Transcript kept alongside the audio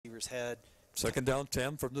receiver's head. Second down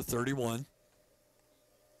 10 from the 31.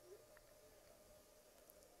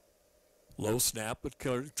 Low snap but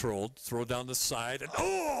controlled. Throw down the side. And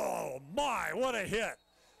oh, my, what a hit.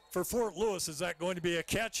 For Fort Lewis, is that going to be a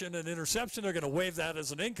catch and an interception? They're going to wave that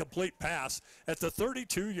as an incomplete pass at the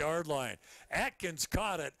 32-yard line. Atkins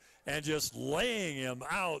caught it and just laying him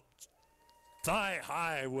out thigh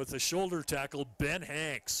high with a shoulder tackle, Ben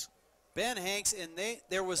Hanks. Ben Hanks, and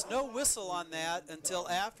there was no whistle on that until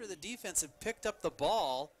after the defense had picked up the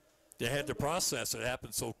ball. They had to process it.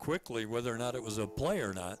 Happened so quickly, whether or not it was a play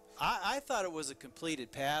or not. I thought it was a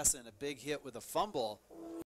completed pass and a big hit with a fumble.